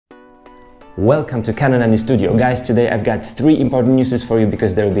Welcome to Cannondany studio. Guys, today I've got 3 important news for you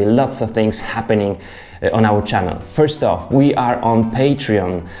because there will be lots of things happening on our channel. First off, we are on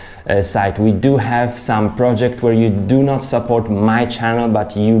Patreon site. We do have some project where you do not support my channel,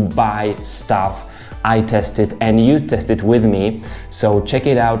 but you buy stuff. I test it and you test it with me. So check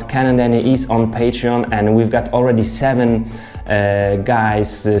it out. Cannondany is on Patreon and we've got already 7 guys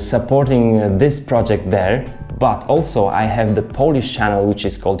supporting this project there. But also I have the Polish channel which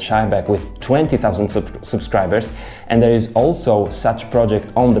is called Shyback with 20,000 subscribers, and there is also such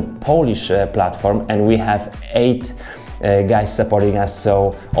project on the Polish platform, and we have 8 guys supporting us.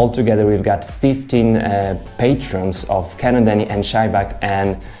 So altogether we've got 15 patrons of Cannondany and Shyback,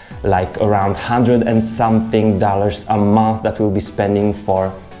 and like around $100 and something a month that we'll be spending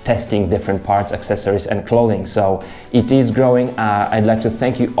for testing different parts, accessories and clothing. So it is growing. I'd like to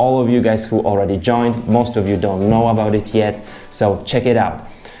thank you, all of you guys who already joined. Most of you don't know about it yet, so check it out.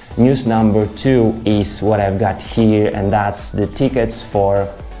 News number 2 is what I've got here, and that's the tickets for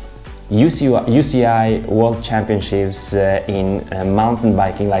UCI World Championships in mountain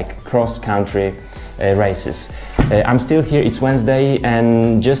biking, like cross-country races. I'm still here, it's Wednesday,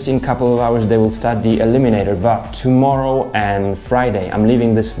 and just in a couple of hours they will start the eliminator, but tomorrow and Friday, I'm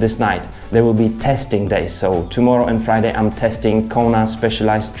leaving this night, there will be testing days. So tomorrow and Friday I'm testing Kona,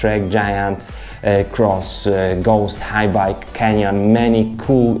 Specialized, Trek, Giant, Cross, Ghost, High Bike, Canyon, many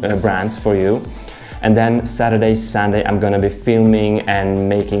cool brands for you. And then Saturday, Sunday I'm gonna be filming and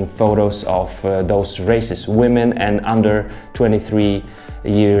making photos of those races, women and under 23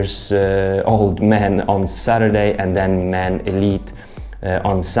 years old men on Saturday, and then men elite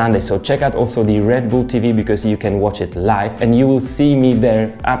on Sunday. So check out also the Red Bull TV because you can watch it live and you will see me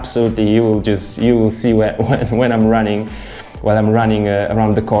there. Absolutely, you will see when I'm running, while I'm running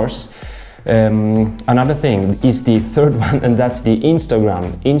around the course. Another thing is the third one, and that's the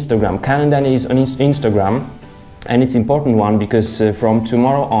Instagram. Cannondany is on Instagram, and it's an important one because from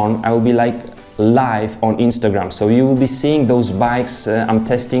tomorrow on I will be like live on Instagram, so you will be seeing those bikes I'm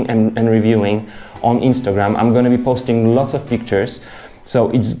testing and reviewing on Instagram. I'm gonna be posting lots of pictures, so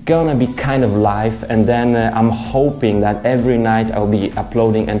it's gonna be kind of live, and then I'm hoping that every night I'll be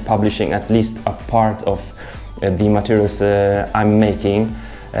uploading and publishing at least a part of the materials I'm making.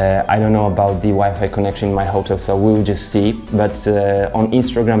 I don't know about the Wi-Fi connection in my hotel, so we'll just see, but on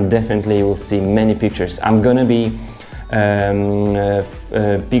Instagram definitely you will see many pictures. I'm gonna be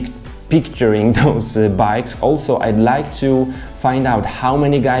picturing those bikes. Also, I'd like to find out how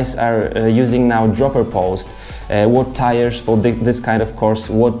many guys are using now dropper post, what tires for this kind of course,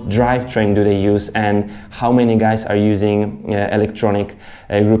 what drivetrain do they use, and how many guys are using electronic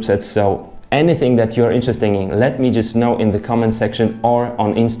group sets. So anything that you're interested in, let me just know in the comment section or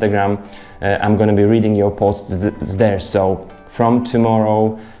on Instagram. I'm gonna be reading your posts there. So from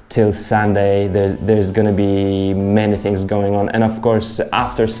tomorrow till Sunday there's gonna be many things going on, and of course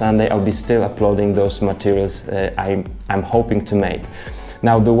after Sunday I'll be still uploading those materials I'm hoping to make.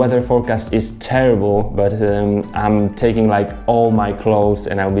 Now the weather forecast is terrible, but I'm taking like all my clothes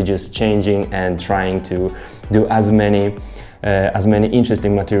and I'll be just changing and trying to do as many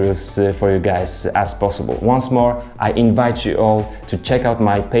interesting materials for you guys as possible. Once more, I invite you all to check out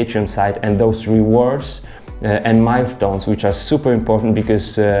my Patreon site and those rewards and milestones, which are super important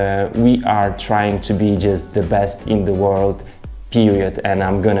because we are trying to be just the best in the world, period. And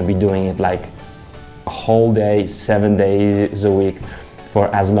I'm gonna be doing it like a whole day, 7 days a week for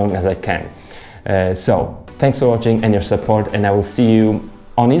as long as I can. So thanks for watching and your support, and I will see you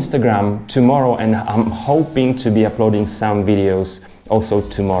on Instagram tomorrow, and I'm hoping to be uploading some videos also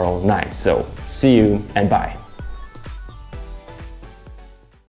tomorrow night. So see you and bye.